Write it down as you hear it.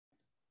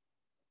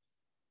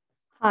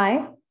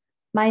Hi,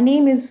 my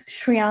name is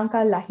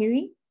Sriyanka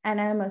Lahiri, and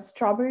I am a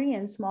strawberry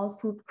and small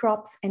fruit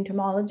crops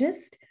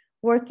entomologist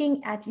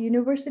working at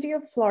University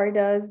of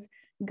Florida's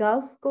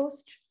Gulf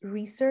Coast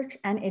Research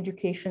and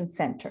Education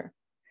Center.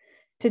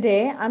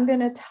 Today, I'm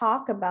going to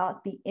talk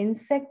about the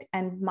insect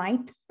and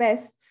mite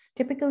pests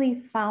typically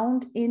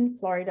found in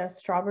Florida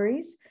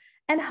strawberries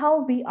and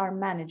how we are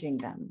managing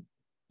them.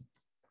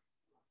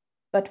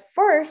 But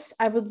first,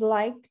 I would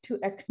like to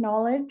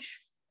acknowledge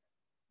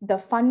the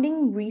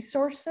funding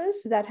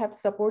resources that have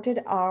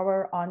supported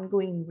our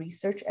ongoing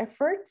research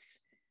efforts,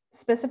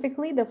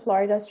 specifically the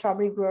Florida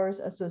Strawberry Growers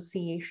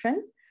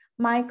Association,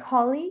 my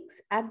colleagues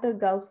at the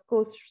Gulf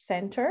Coast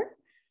Center,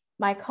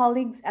 my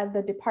colleagues at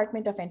the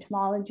Department of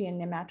Entomology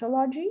and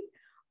Nematology,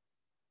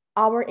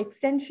 our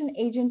extension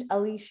agent,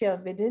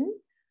 Alicia Vidin,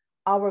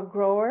 our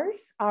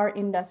growers, our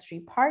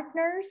industry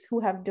partners who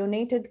have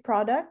donated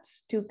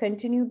products to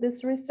continue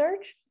this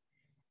research,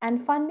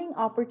 and funding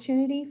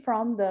opportunity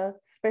from the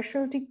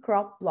Specialty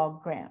Crop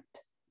Block Grant.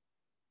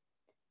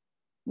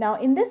 Now,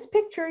 in this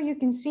picture, you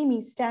can see me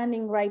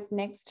standing right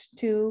next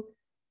to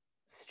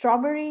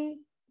strawberry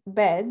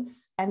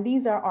beds, and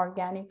these are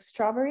organic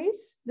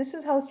strawberries. This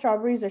is how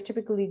strawberries are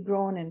typically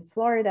grown in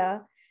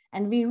Florida,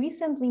 and we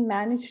recently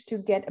managed to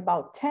get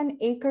about 10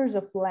 acres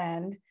of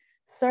land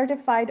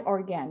certified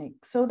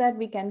organic so that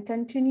we can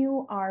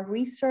continue our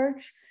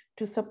research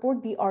to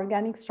support the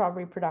organic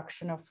strawberry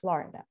production of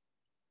Florida.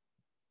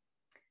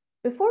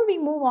 Before we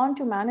move on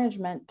to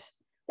management,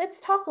 let's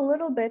talk a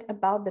little bit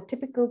about the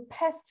typical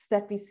pests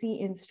that we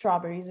see in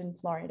strawberries in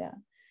Florida.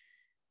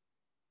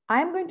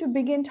 I'm going to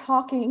begin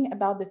talking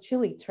about the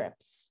chili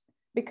thrips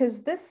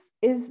because this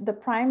is the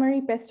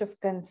primary pest of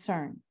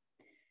concern.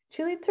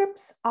 Chili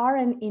thrips are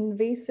an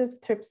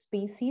invasive thrip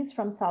species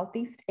from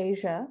Southeast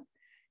Asia,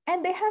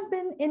 and they have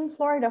been in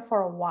Florida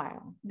for a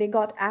while. They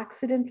got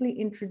accidentally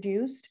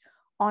introduced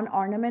on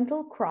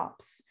ornamental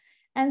crops,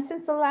 and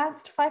since the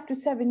last 5 to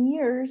 7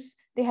 years,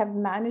 they have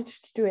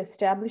managed to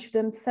establish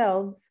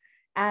themselves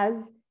as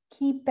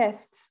key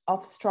pests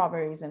of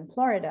strawberries in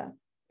Florida.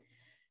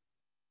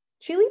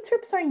 Chili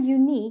thrips are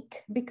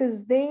unique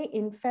because they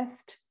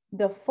infest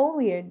the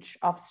foliage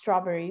of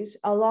strawberries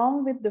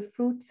along with the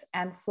fruits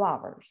and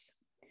flowers,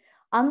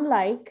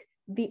 unlike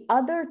the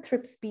other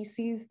thrip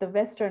species, the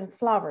Western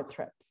flower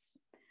thrips.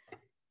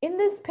 In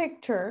this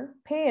picture,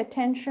 pay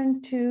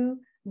attention to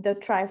the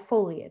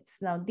trifoliates.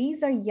 Now,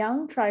 these are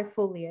young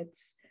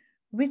trifoliates,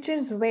 which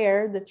is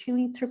where the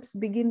chili thrips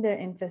begin their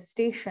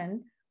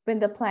infestation when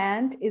the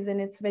plant is in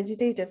its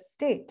vegetative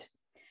state.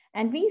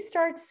 And we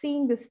start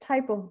seeing this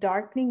type of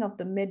darkening of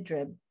the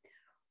midrib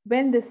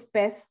when this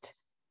pest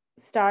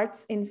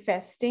starts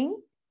infesting,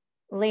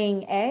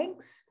 laying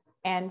eggs,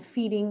 and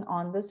feeding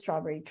on the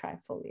strawberry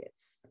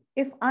trifoliates.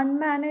 If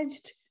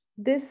unmanaged,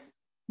 this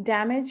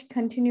damage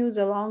continues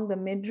along the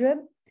midrib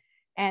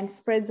and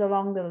spreads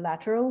along the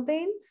lateral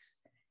veins.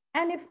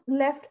 And if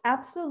left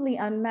absolutely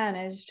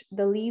unmanaged,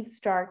 the leaves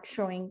start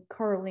showing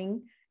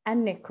curling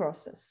and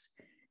necrosis.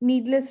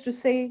 Needless to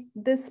say,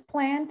 this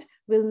plant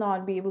will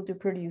not be able to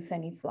produce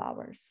any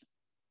flowers.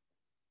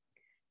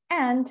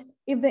 And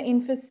if the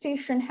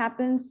infestation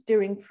happens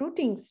during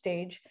fruiting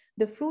stage,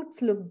 the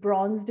fruits look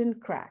bronzed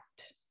and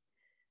cracked.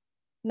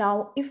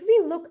 Now, if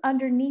we look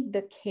underneath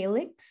the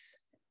calyx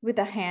with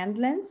a hand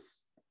lens,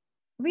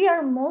 we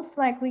are most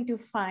likely to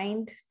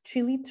find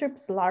chili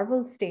thrips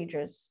larval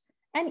stages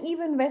and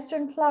even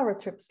Western flower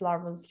thrips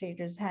larval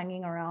stages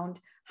hanging around,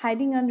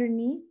 hiding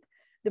underneath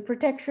the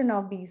protection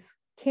of these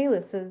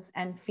calyces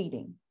and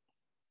feeding.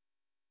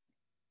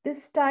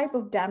 This type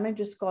of damage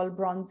is called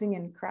bronzing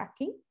and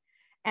cracking,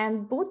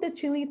 and both the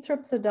chili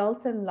thrips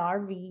adults and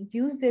larvae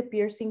use their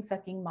piercing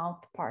sucking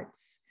mouth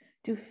parts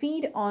to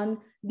feed on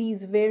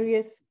these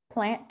various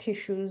plant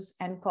tissues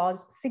and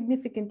cause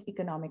significant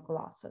economic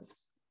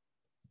losses.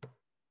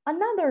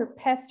 Another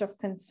pest of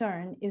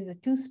concern is the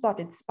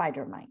two-spotted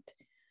spider mite.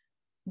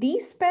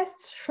 These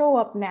pests show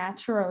up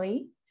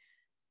naturally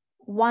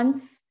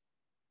once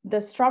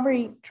the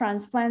strawberry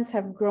transplants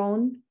have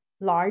grown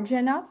large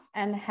enough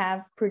and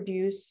have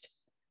produced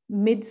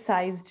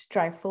mid-sized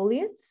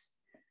trifoliates.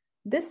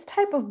 This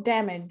type of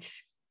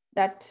damage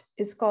that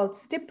is called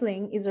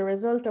stippling is a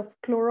result of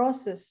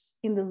chlorosis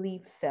in the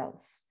leaf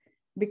cells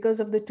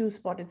because of the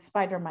two-spotted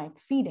spider mite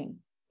feeding.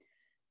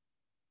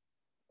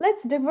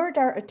 Let's divert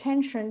our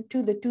attention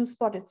to the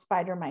two-spotted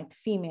spider mite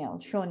female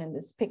shown in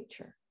this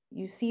picture.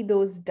 You see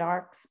those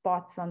dark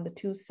spots on the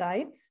two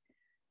sides?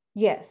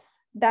 Yes,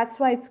 that's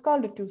why it's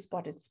called a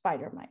two-spotted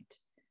spider mite.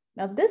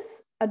 Now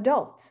this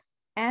adult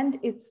and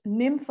its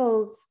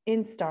nymphal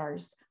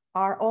instars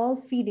are all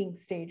feeding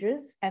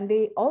stages, and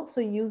they also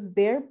use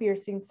their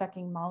piercing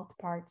sucking mouth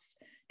parts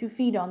to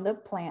feed on the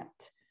plant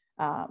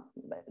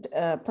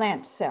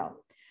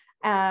cell.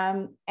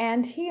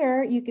 And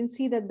here you can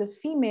see that the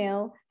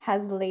female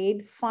has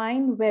laid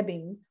fine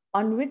webbing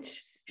on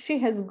which she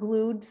has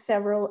glued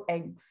several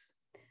eggs.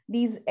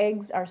 These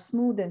eggs are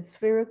smooth and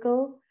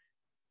spherical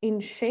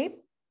in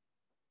shape,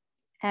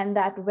 and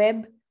that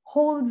web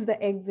holds the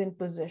eggs in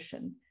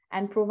position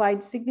and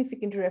provides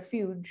significant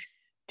refuge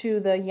to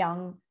the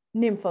young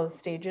nymphal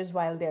stages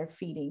while they're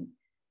feeding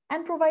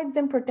and provides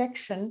them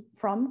protection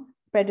from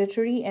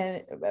predatory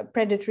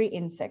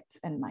insects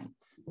and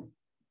mites.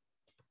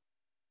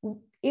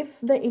 If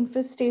the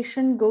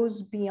infestation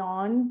goes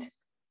beyond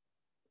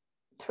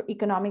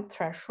economic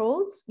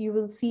thresholds, you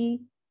will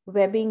see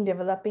webbing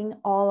developing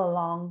all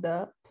along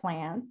the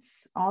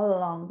plants, all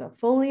along the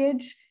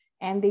foliage,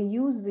 and they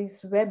use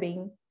this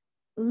webbing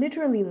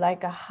literally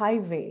like a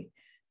highway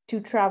to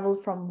travel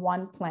from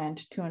one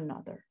plant to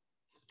another.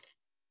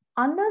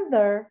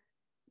 Another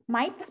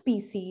mite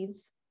species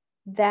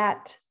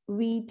that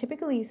we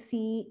typically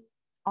see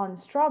on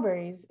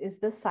strawberries is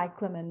the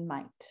cyclamen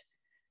mite.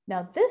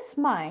 Now, this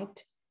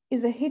mite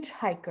is a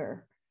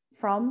hitchhiker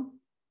from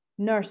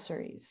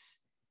nurseries.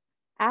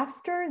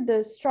 After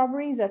the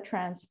strawberries are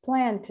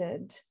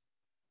transplanted,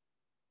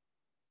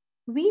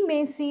 we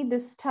may see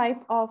this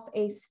type of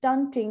a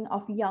stunting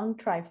of young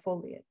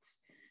trifoliates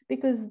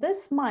because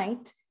this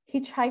mite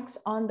hitchhikes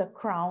on the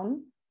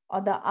crown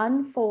or the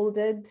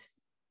unfolded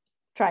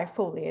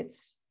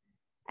trifoliates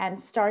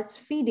and starts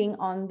feeding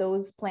on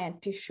those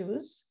plant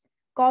tissues,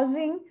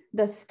 causing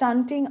the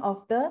stunting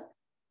of the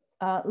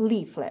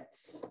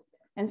leaflets.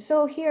 And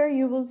so here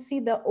you will see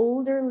the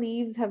older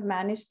leaves have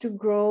managed to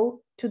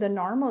grow to the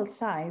normal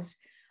size,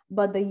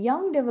 but the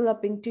young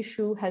developing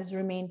tissue has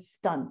remained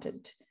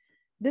stunted.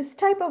 This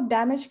type of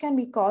damage can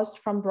be caused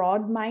from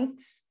broad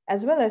mites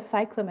as well as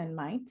cyclamen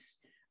mites,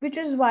 which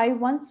is why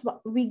once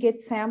we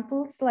get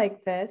samples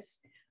like this,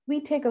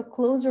 we take a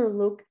closer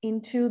look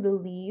into the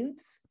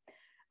leaves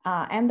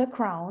and the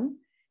crown,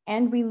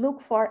 and we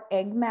look for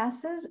egg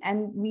masses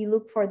and we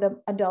look for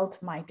the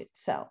adult mite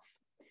itself.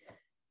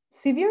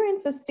 Severe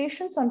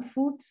infestations on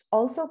fruits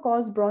also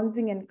cause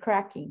bronzing and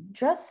cracking,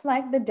 just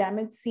like the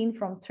damage seen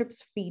from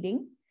thrips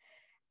feeding.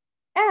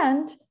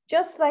 And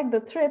just like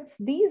the thrips,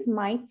 these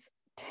mites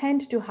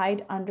tend to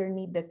hide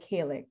underneath the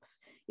calyx.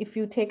 If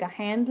you take a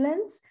hand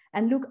lens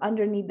and look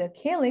underneath the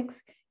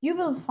calyx, you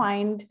will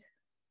find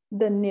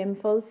the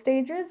nymphal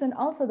stages and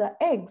also the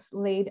eggs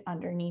laid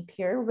underneath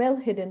here, well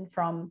hidden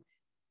from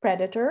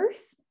predators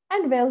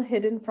and well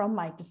hidden from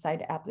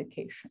miticide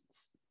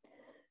applications.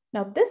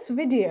 Now, this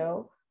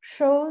video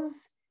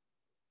shows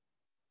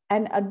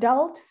an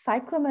adult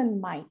cyclamen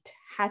mite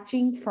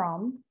hatching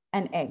from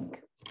an egg.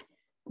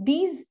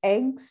 These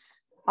eggs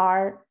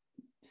are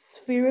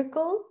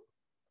spherical.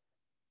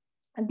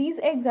 And these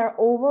eggs are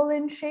oval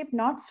in shape,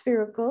 not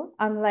spherical,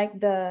 unlike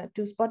the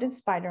two-spotted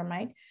spider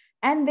mite,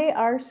 and they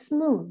are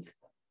smooth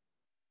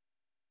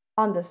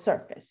on the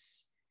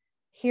surface.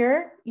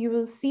 Here, you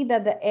will see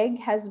that the egg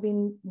has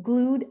been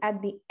glued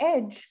at the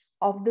edge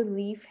of the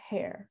leaf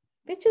hair,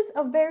 which is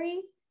a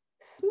very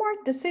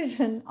smart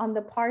decision on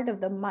the part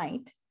of the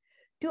mite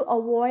to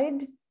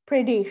avoid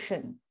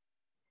predation.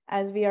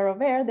 As we are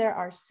aware, there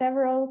are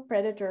several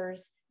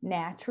predators,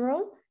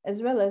 natural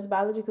as well as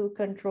biological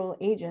control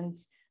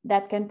agents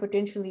that can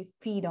potentially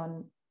feed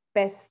on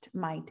pest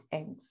mite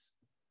eggs.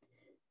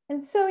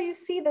 And so you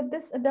see that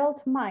this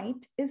adult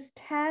mite is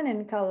tan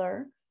in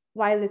color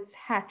while it's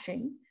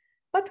hatching,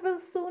 but will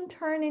soon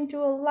turn into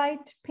a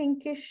light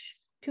pinkish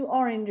to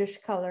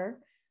orangish color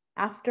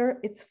after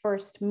its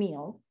first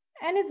meal.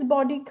 And its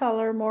body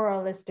color more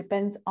or less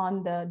depends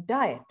on the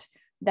diet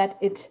that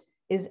it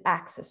is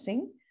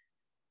accessing.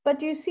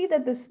 But you see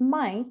that this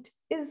mite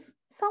is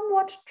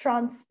somewhat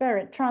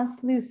transparent,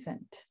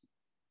 translucent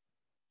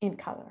in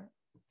color.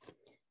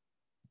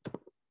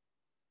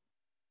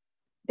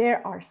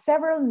 There are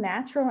several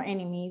natural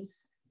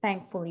enemies,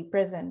 thankfully,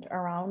 present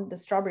around the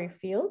strawberry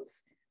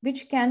fields,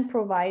 which can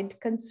provide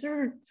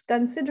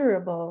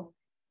considerable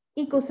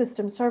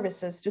ecosystem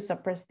services to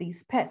suppress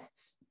these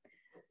pests.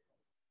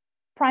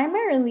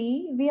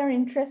 Primarily, we are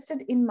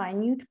interested in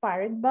minute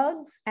pirate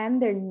bugs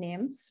and their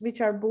nymphs,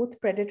 which are both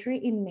predatory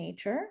in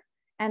nature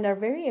and are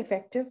very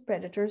effective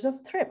predators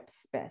of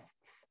thrips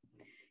pests.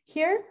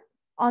 Here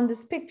on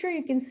this picture,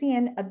 you can see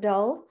an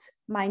adult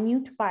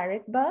minute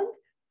pirate bug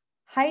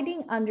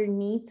hiding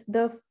underneath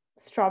the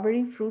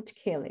strawberry fruit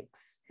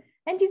calyx.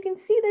 And you can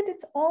see that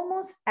it's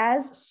almost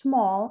as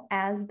small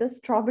as the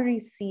strawberry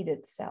seed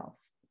itself.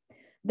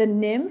 The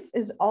nymph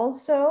is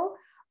also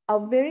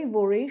a very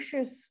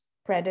voracious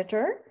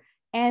predator,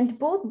 and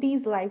both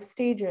these life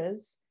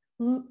stages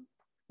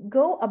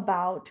go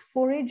about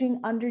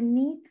foraging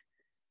underneath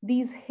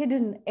these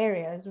hidden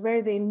areas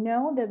where they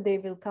know that they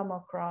will come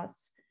across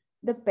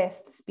the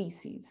pest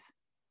species.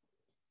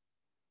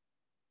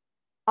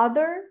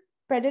 Other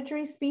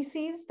predatory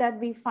species that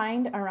we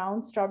find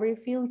around strawberry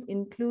fields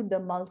include the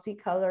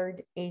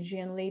multicolored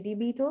Asian lady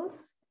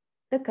beetles,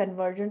 the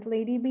convergent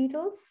lady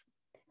beetles,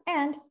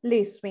 and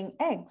lacewing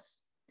eggs.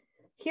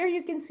 Here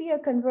you can see a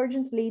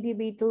convergent lady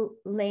beetle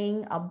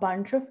laying a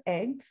bunch of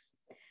eggs.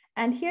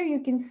 And here you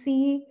can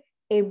see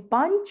a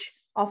bunch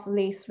of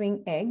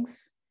lacewing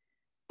eggs.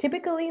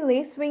 Typically,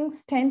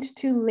 lacewings tend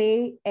to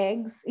lay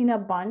eggs in a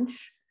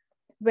bunch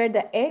where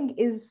the egg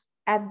is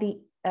at the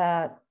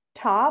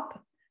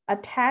top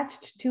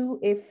attached to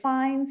a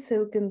fine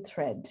silken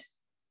thread.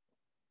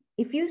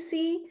 If you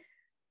see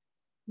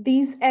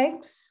these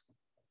eggs,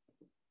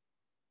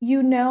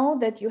 You know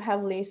that you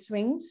have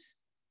lacewings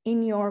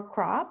in your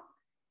crop,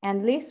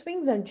 and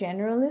lacewings are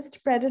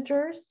generalist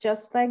predators,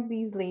 just like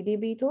these lady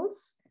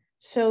beetles.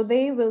 So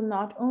they will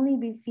not only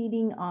be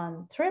feeding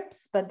on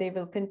thrips, but they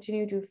will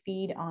continue to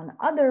feed on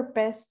other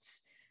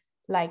pests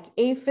like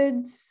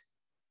aphids,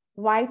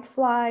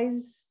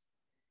 whiteflies,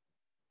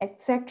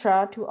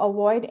 etc., to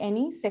avoid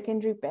any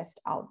secondary pest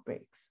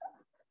outbreaks.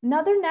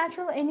 Another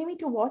natural enemy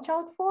to watch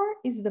out for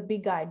is the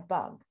big-eyed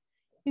bug.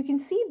 You can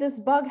see this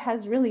bug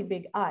has really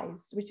big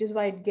eyes, which is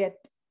why it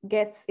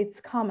gets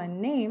its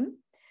common name.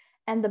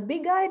 And the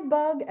big-eyed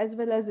bug, as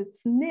well as its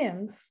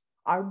nymph,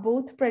 are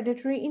both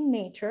predatory in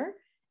nature,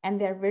 and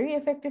they're very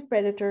effective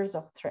predators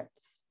of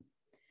thrips.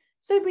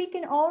 So we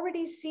can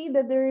already see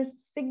that there is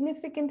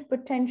significant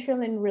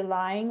potential in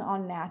relying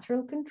on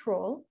natural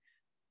control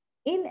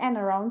in and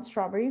around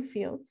strawberry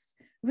fields,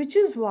 which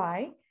is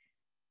why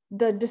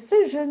the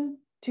decision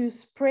to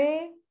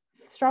spray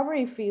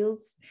strawberry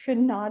fields should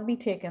not be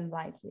taken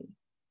lightly.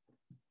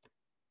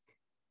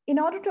 In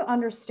order to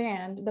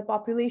understand the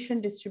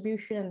population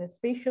distribution and the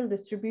spatial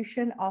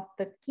distribution of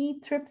the key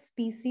thrip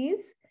species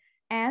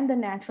and the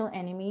natural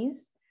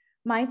enemies,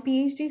 my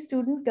PhD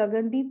student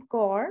Gagandeep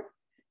Kaur,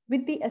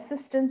 with the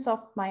assistance of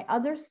my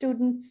other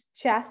students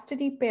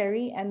Chastity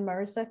Perry and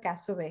Marissa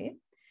Cassaway,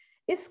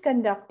 is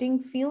conducting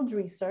field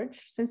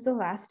research since the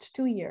last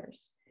 2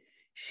 years.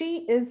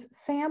 She is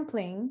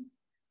sampling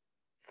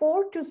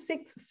 4 to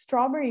 6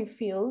 strawberry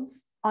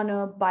fields on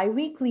a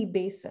biweekly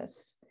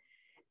basis.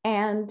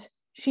 And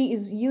she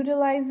is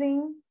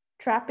utilizing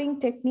trapping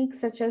techniques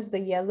such as the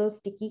yellow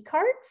sticky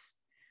cards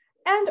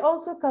and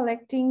also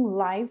collecting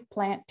live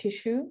plant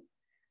tissue,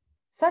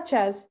 such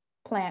as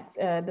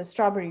the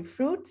strawberry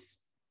fruits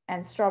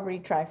and strawberry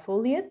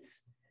trifoliates,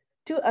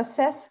 to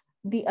assess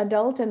the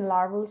adult and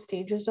larval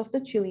stages of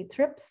the chili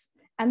thrips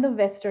and the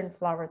western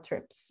flower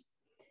thrips.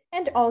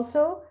 And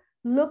also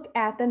look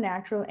at the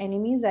natural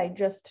enemies I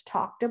just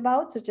talked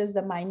about, such as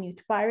the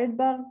minute pirate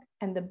bug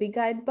and the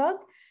big-eyed bug,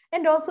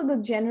 and also the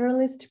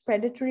generalist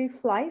predatory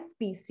fly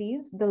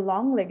species, the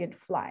long-legged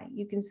fly.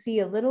 You can see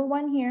a little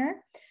one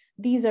here.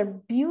 These are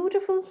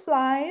beautiful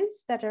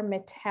flies that are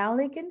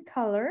metallic in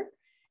color,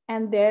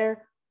 and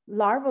their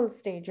larval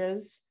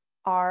stages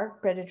are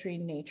predatory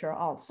in nature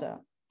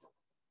also.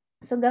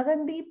 So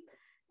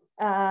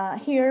Gagandeep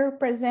here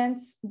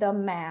presents the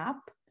map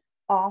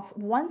of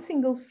one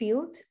single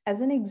field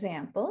as an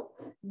example.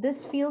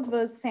 This field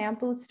was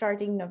sampled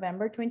starting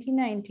November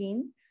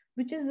 2019,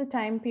 which is the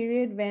time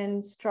period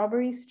when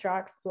strawberries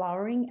start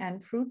flowering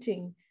and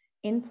fruiting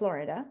in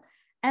Florida,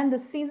 and the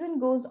season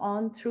goes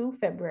on through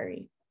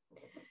February.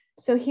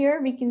 So here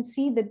we can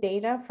see the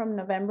data from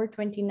November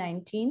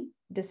 2019,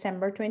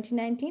 December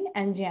 2019,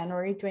 and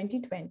January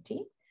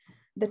 2020.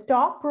 The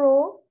top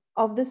row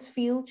of this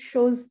field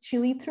shows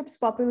chili thrips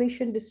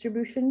population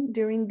distribution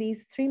during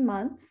these 3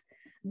 months.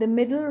 The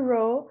middle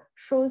row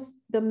shows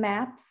the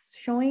maps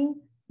showing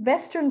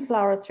western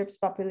flower thrips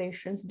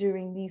populations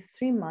during these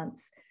 3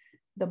 months.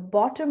 The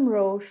bottom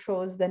row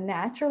shows the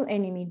natural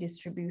enemy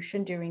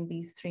distribution during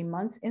these 3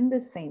 months in the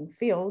same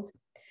field.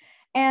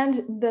 And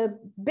the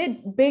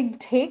big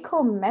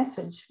take-home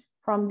message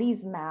from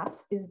these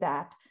maps is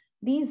that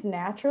these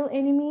natural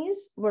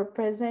enemies were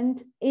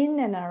present in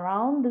and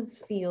around these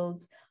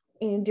fields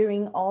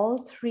during all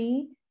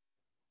 3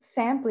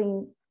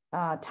 sampling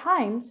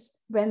times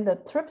when the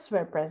thrips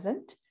were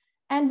present.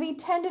 And we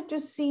tended to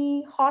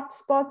see hot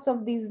spots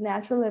of these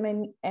natural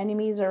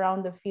enemies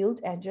around the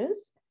field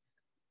edges.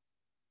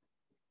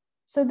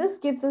 So this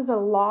gives us a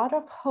lot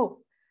of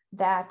hope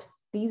that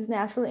these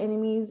natural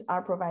enemies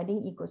are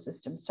providing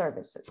ecosystem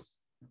services.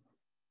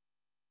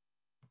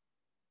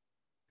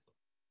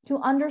 To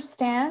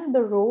understand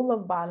the role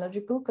of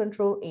biological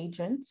control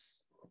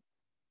agents,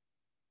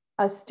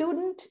 a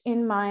student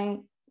in my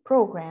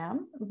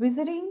program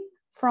visiting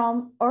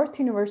from Earth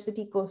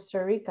University,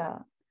 Costa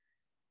Rica,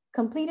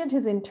 completed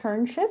his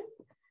internship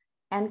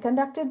and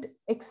conducted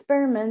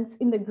experiments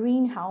in the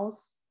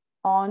greenhouse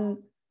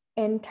on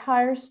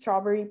entire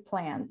strawberry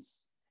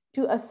plants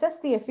to assess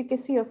the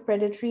efficacy of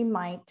predatory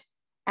mite,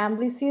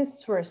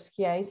 Amblyseius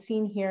swerskii,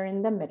 seen here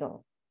in the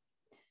middle.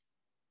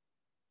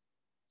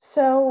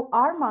 So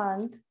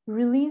Armand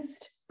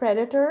released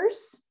predators,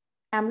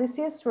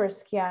 Amblyseius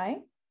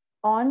swerskii,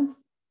 on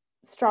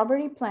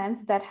strawberry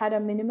plants that had a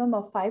minimum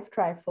of 5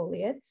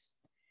 trifoliates.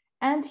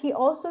 And he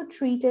also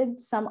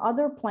treated some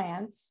other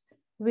plants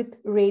with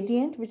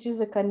Radiant, which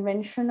is a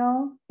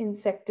conventional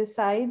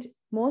insecticide,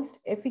 most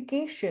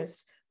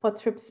efficacious for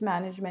thrips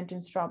management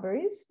in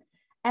strawberries,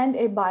 and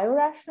a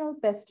biorational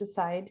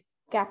pesticide,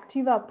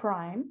 Captiva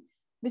Prime,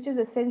 which is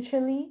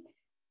essentially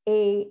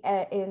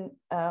an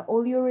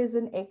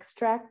oleoresin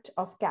extract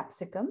of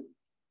capsicum.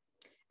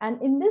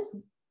 And in this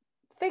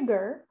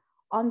figure,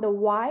 on the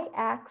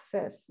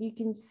y-axis, you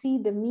can see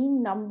the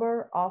mean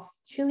number of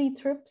chili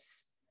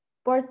thrips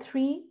per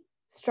 3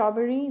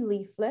 strawberry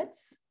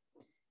leaflets.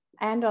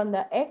 And on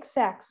the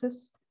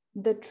x-axis,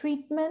 the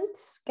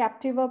treatments,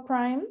 Captiva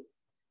Prime,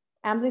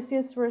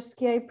 Amblyseius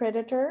swerskii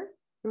predator,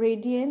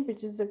 Radiant,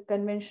 which is a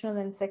conventional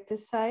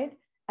insecticide,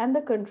 and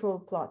the control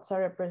plots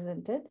are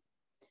represented.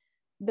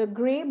 The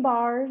gray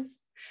bars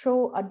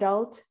show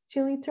adult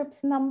chili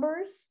thrips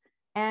numbers,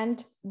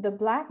 and the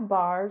black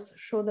bars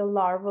show the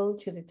larval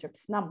chili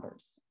thrips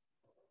numbers.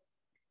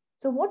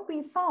 So what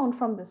we found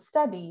from the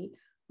study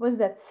was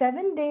that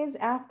 7 days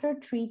after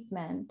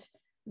treatment,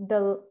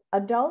 the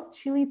adult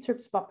chili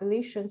thrips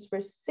populations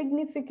were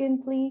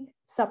significantly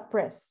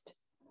suppressed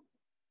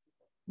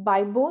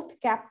by both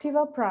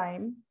Captiva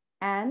prime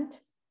and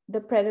the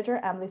predator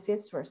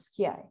Amblyseius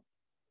swirsky.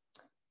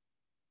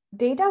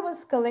 Data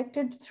was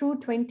collected through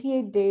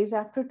 28 days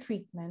after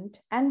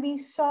treatment, and we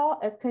saw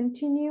a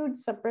continued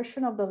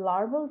suppression of the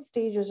larval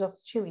stages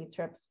of chili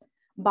thrips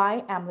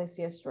by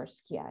Amblyseius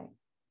swirsky,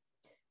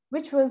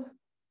 which was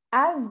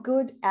as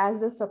good as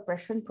the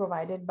suppression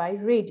provided by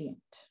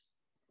Radiant.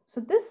 So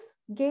this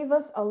gave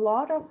us a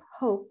lot of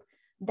hope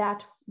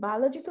that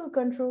biological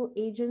control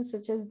agents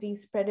such as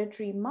these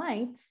predatory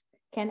mites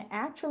can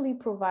actually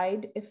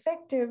provide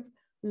effective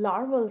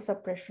larval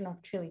suppression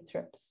of chili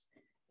thrips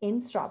in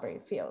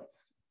strawberry fields.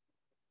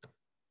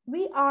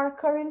 We are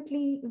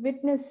currently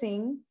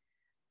witnessing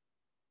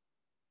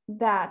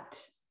that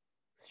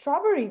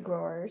strawberry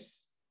growers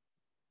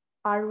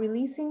are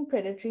releasing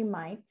predatory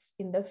mites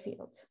in the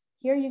field.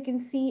 Here you can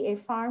see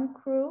a farm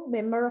crew,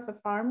 member of a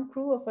farm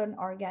crew of an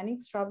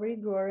organic strawberry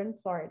grower in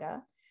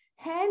Florida,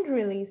 hand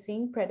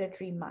releasing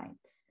predatory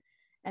mites.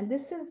 And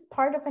this is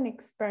part of an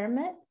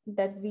experiment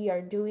that we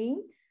are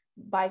doing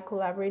by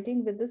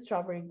collaborating with the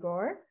strawberry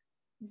grower,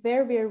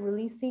 where we are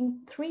releasing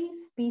 3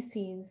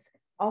 species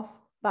of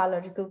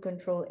biological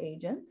control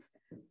agents.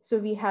 So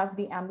we have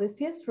the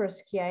Amblyseius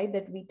swirsky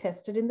that we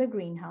tested in the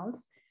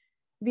greenhouse.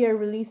 We are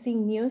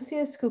releasing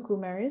Neoceus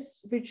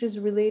cucumeris, which is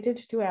related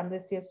to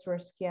Amblyseius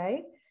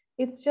swirsky.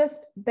 It's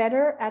just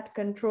better at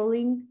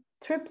controlling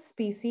thrip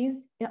species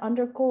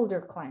under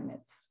colder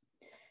climates.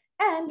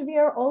 And we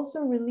are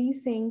also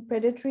releasing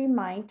predatory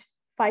mite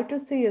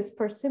Phytoceus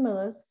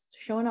persimilis,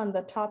 shown on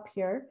the top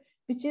here,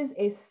 which is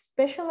a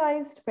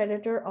specialized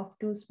predator of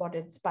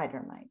 2-spotted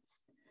spider mites.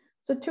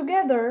 So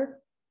together,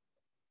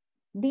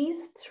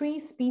 these 3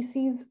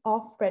 species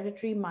of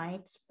predatory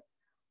mites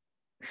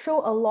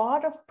show a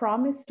lot of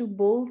promise to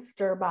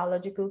bolster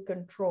biological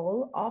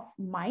control of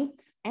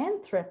mites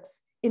and thrips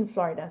in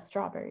Florida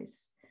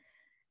strawberries.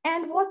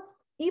 And what's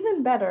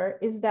even better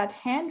is that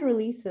hand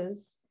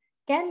releases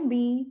can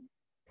be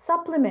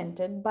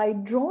supplemented by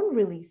drone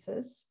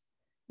releases,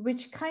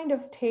 which kind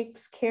of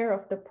takes care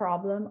of the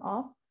problem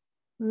of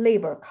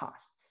labor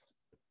costs.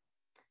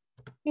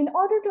 In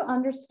order to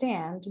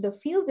understand the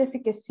field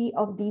efficacy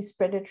of these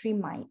predatory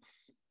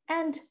mites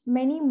and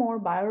many more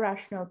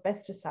biorational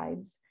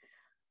pesticides,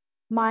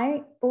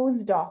 my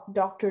postdoc,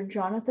 Dr.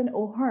 Jonathan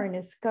O'Hearn,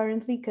 is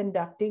currently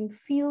conducting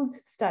field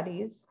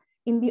studies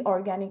in the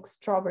organic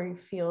strawberry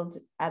field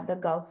at the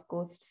Gulf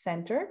Coast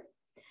Center.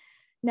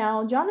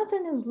 Now,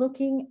 Jonathan is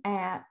looking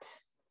at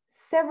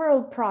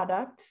several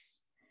products,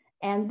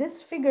 and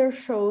this figure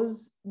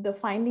shows the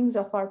findings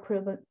of our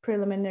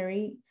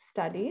preliminary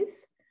studies.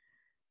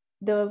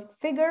 The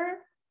figure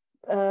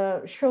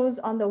shows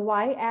on the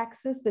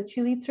y-axis the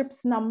chili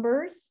thrips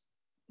numbers,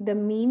 the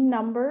mean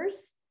numbers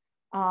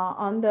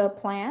on the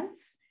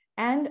plants,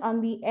 and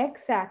on the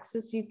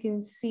x-axis you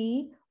can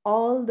see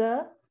all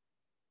the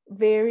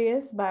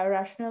various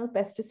biorational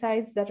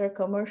pesticides that are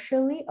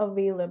commercially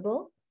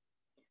available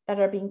that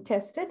are being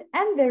tested,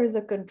 and there is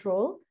a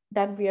control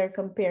that we are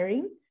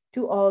comparing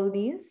to all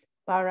these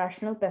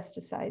biorational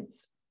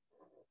pesticides.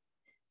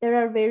 There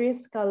are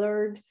various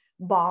colored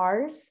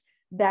bars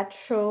that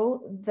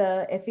show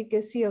the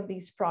efficacy of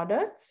these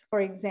products.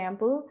 For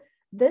example,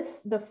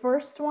 the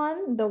first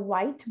one, the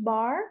white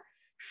bar,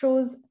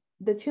 shows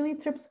the chili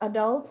thrips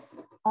adults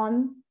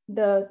on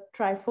the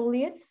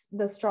trifoliates,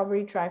 the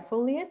strawberry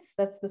trifoliates,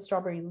 that's the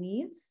strawberry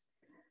leaves.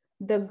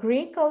 The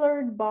gray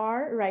colored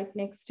bar right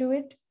next to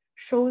it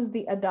shows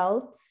the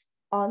adults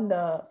on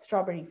the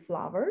strawberry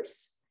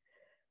flowers.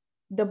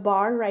 The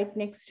bar right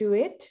next to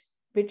it,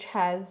 which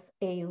has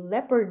a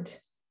leopard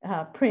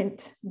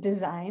print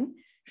design,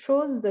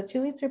 shows the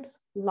chili thrips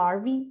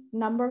larvae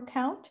number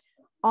count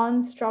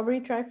on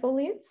strawberry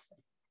trifoliates.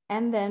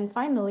 And then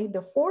finally,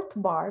 the fourth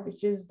bar,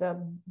 which is the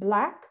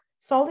black,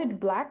 solid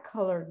black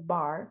colored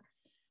bar,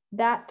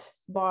 that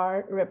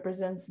bar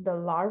represents the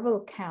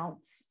larval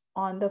counts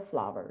on the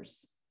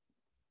flowers.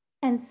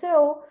 And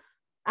so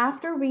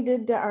after we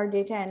did our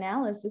data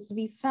analysis,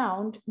 we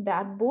found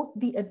that both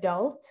the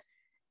adult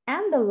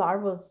and the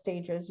larval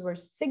stages were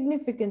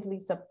significantly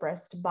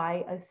suppressed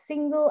by a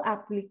single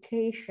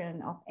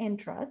application of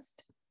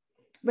Entrust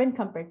when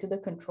compared to the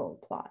control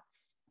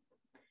plots.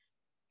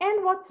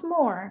 And what's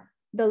more,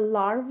 the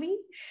larvae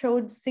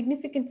showed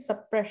significant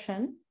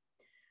suppression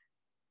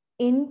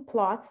in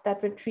plots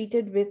that were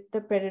treated with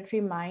the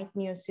predatory mite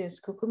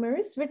Neoceus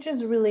cucumeris, which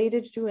is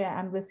related to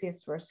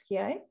Amblyseius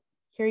swirsky.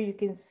 Here you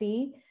can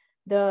see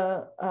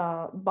the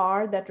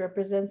bar that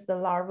represents the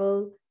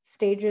larval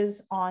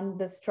stages on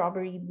the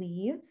strawberry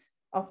leaves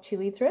of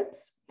chili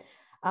thrips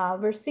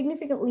were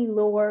significantly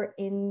lower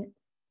in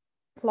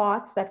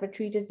plots that were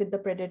treated with the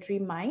predatory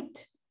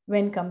mite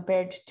when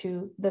compared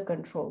to the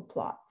control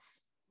plots.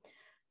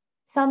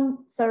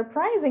 Some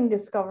surprising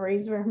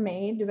discoveries were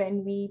made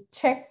when we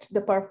checked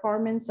the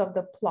performance of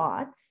the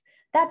plots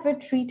that were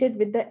treated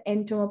with the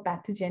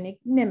entomopathogenic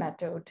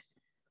nematode.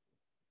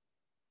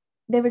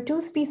 There were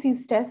 2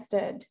 species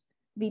tested.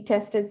 We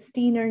tested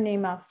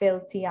Steinernema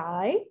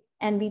feltii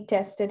and we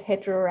tested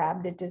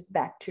Heterorhabditis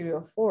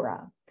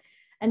bacteriophora.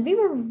 And we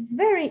were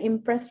very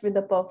impressed with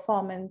the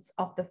performance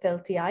of the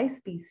feltii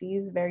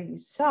species, where you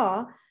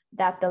saw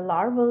that the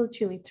larval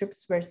chili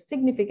thrips were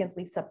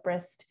significantly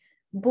suppressed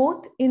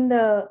both in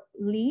the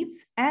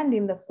leaves and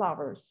in the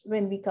flowers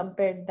when we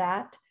compared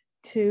that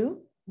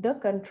to the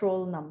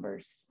control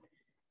numbers.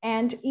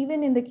 And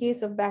even in the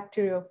case of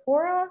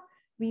bacteriophora,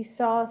 we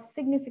saw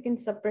significant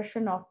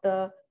suppression of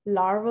the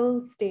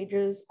larval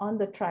stages on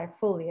the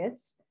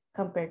trifoliates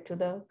compared to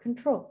the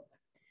control.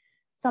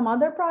 Some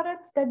other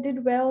products that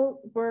did well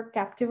were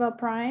Captiva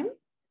Prime,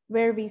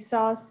 where we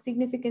saw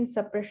significant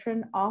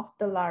suppression of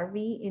the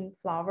larvae in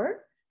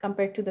flower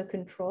compared to the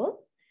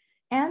control,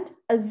 and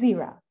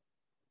Azira.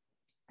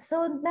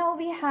 So now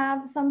we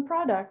have some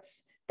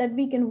products that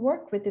we can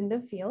work with in the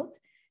field,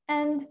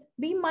 and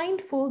be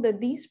mindful that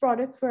these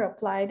products were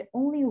applied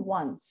only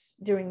once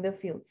during the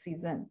field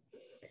season.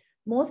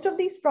 Most of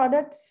these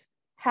products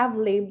have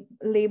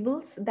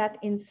labels that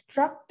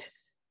instruct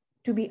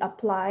to be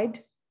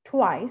applied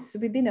twice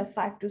within a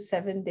 5 to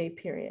 7 day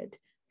period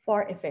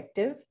for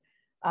effective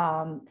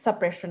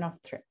suppression of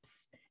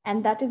thrips.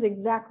 And that is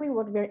exactly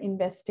what we're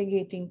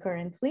investigating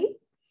currently.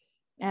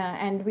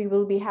 And we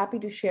will be happy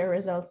to share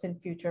results in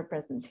future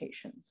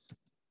presentations.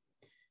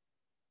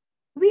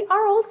 We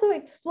are also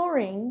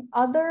exploring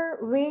other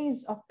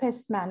ways of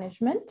pest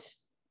management.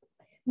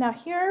 Now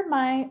here,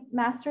 my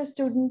master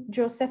student,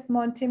 Joseph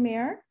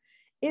Montemere,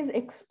 is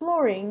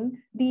exploring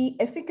the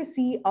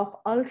efficacy of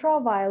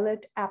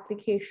ultraviolet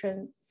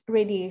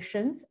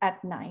radiations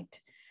at night.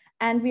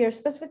 And we are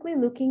specifically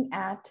looking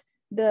at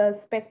the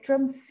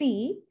spectrum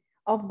C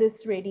of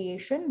this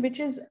radiation, which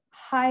is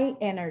high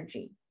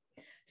energy.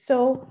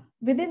 So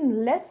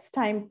within less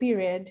time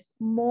period,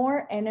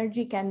 more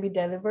energy can be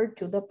delivered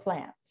to the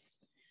plants.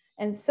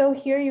 And so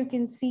here you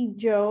can see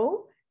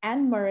Joe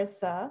and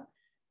Marissa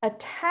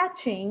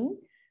attaching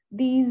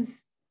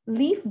these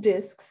leaf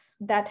discs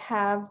that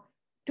have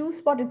 2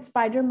 spotted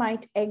spider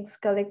mite eggs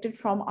collected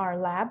from our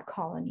lab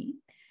colony.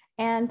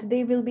 And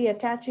they will be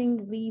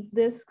attaching leaf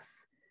discs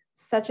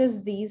such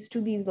as these to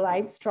these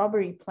live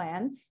strawberry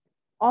plants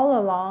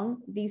all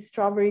along these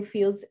strawberry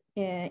fields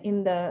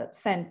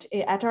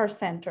at our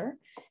center.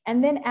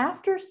 And then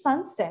after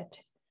sunset,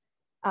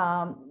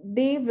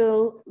 they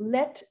will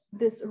let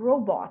this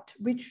robot,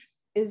 which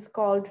is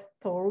called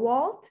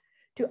Thorwald,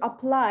 to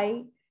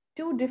apply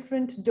 2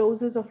 different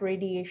doses of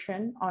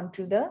radiation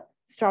onto the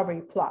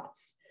strawberry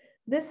plots.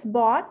 This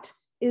bot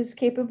is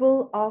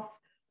capable of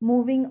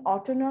moving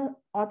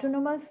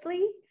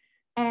autonomously,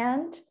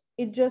 and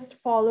it just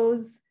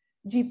follows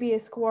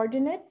GPS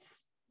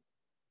coordinates,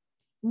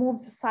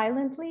 moves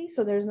silently,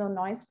 so there's no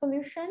noise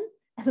pollution,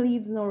 and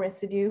leaves no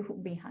residue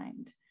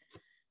behind.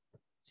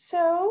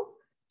 So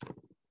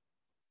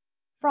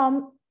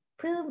from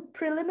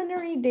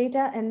preliminary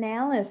data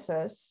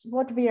analysis,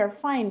 what we are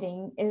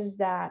finding is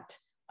that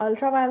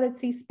ultraviolet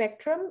C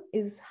spectrum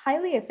is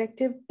highly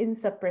effective in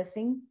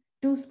suppressing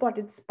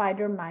 2-spotted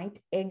spider mite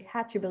egg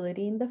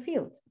hatchability in the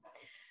field.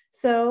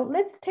 So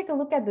let's take a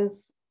look at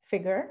this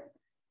figure.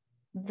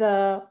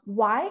 The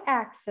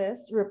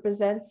y-axis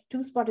represents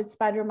 2-spotted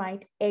spider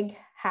mite egg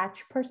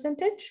hatch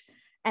percentage,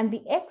 and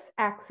the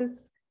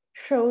x-axis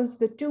shows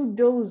the 2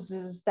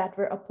 doses that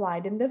were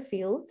applied in the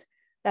field.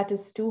 That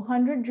is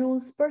 200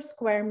 joules per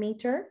square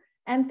meter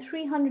and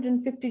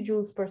 350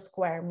 joules per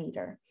square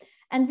meter.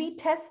 And we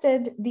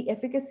tested the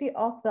efficacy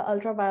of the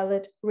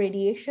ultraviolet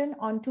radiation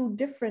on 2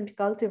 different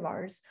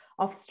cultivars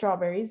of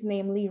strawberries,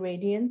 namely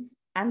Radiance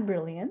and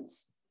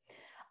Brilliance.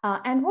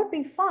 And what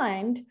we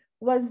find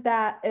was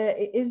that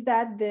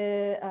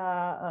the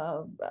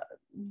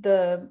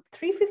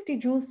 350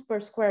 joules per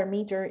square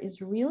meter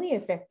is really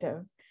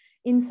effective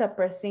in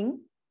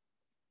suppressing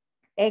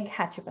egg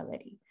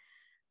hatchability.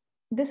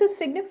 This is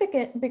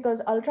significant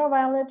because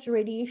ultraviolet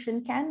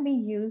radiation can be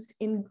used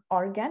in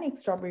organic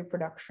strawberry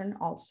production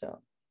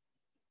also.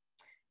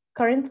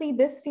 Currently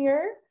this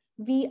year,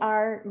 we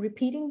are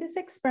repeating this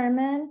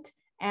experiment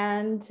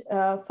and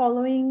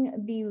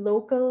following the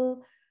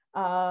local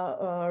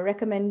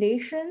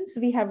recommendations,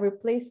 we have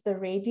replaced the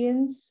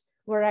Radiance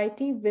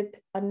variety with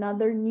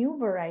another new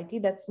variety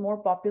that's more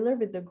popular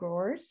with the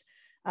growers,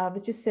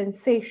 which is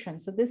Sensation.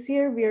 So this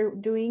year we're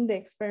doing the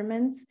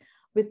experiments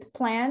with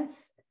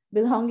plants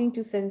belonging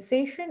to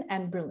Sensation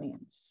and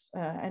Brilliance.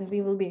 And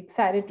we will be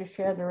excited to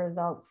share the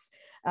results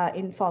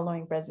in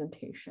following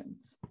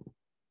presentations.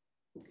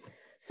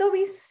 So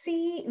we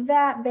see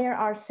that there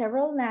are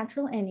several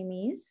natural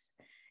enemies.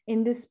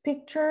 In this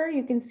picture,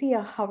 you can see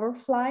a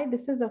hoverfly.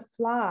 This is a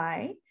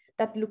fly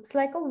that looks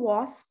like a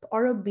wasp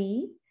or a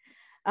bee.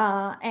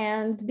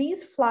 And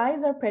these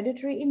flies are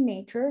predatory in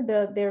nature.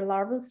 Their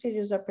larval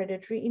stages are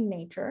predatory in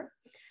nature.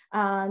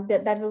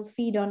 that will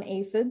feed on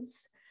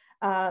aphids.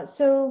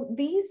 So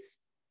these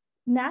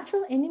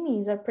natural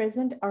enemies are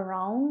present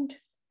around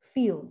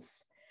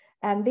fields,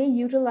 and they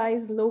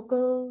utilize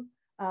local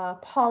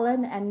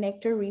pollen and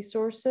nectar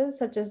resources,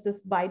 such as this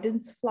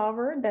Biden's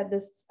flower that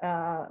this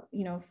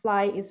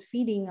fly is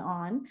feeding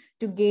on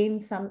to gain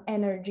some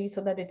energy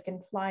so that it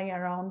can fly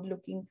around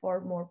looking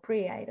for more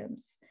prey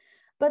items.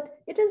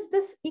 But it is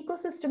this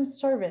ecosystem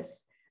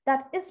service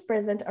that is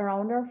present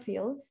around our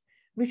fields,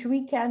 which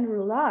we can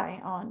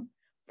rely on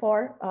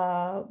for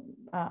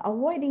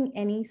avoiding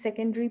any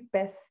secondary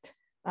pest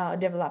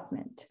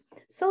development,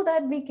 so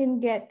that we can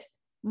get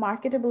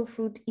marketable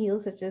fruit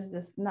yield, such as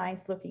this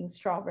nice looking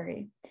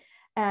strawberry.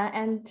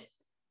 And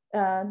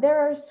there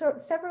are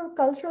several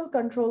cultural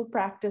control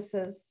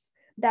practices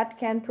that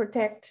can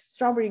protect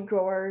strawberry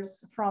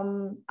growers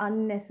from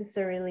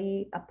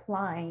unnecessarily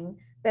applying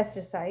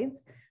pesticides.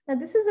 Now,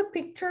 this is a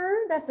picture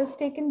that was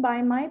taken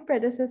by my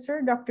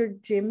predecessor, Dr.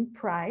 Jim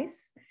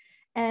Price.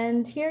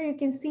 And here you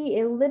can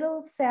see a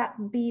little sap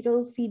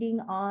beetle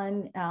feeding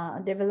on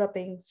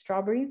developing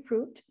strawberry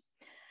fruit.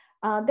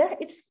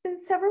 It's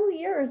been several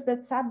years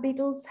that sap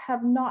beetles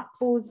have not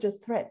posed a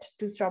threat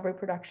to strawberry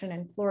production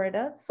in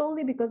Florida,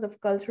 solely because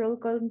of cultural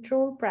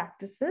control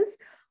practices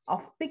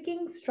of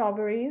picking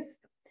strawberries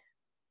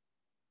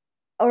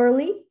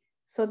early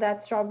so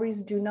that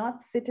strawberries do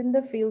not sit in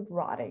the field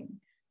rotting.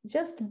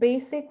 Just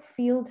basic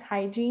field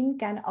hygiene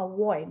can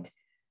avoid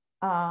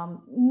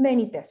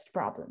many pest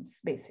problems,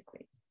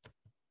 basically.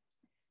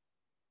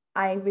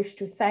 I wish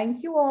to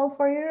thank you all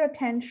for your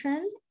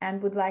attention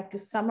and would like to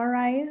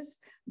summarize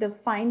the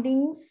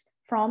findings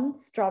from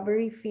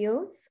strawberry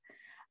fields.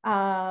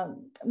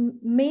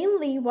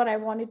 Mainly what I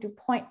wanted to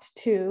point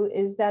to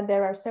is that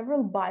there are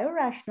several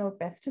biorational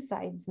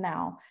pesticides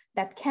now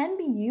that can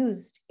be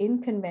used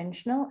in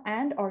conventional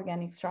and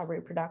organic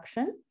strawberry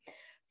production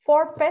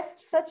for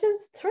pests such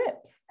as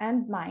thrips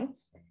and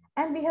mites.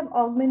 And we have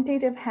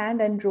augmentative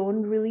hand and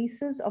drone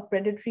releases of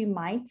predatory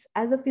mites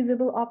as a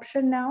feasible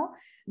option now.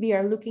 We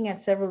are looking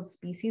at several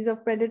species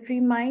of predatory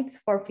mites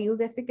for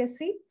field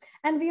efficacy,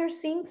 and we are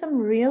seeing some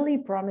really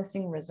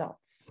promising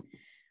results.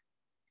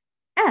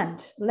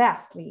 And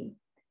lastly,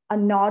 a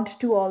nod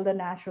to all the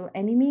natural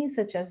enemies,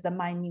 such as the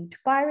minute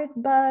pirate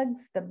bugs,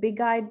 the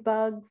big-eyed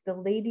bugs, the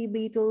lady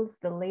beetles,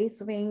 the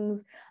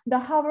lacewings, the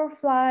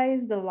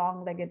hoverflies, the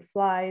long-legged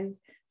flies,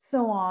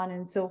 so on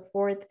and so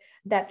forth,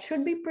 that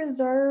should be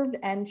preserved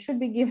and should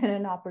be given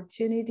an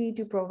opportunity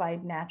to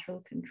provide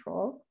natural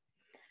control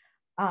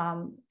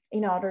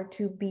in order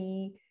to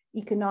be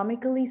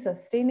economically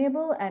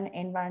sustainable and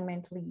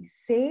environmentally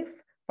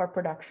safe for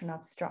production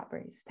of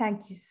strawberries.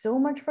 Thank you so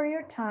much for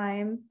your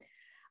time.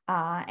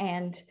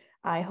 And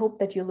I hope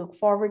that you look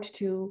forward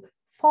to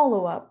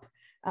follow up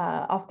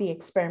of the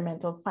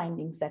experimental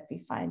findings that we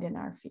find in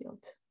our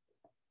field.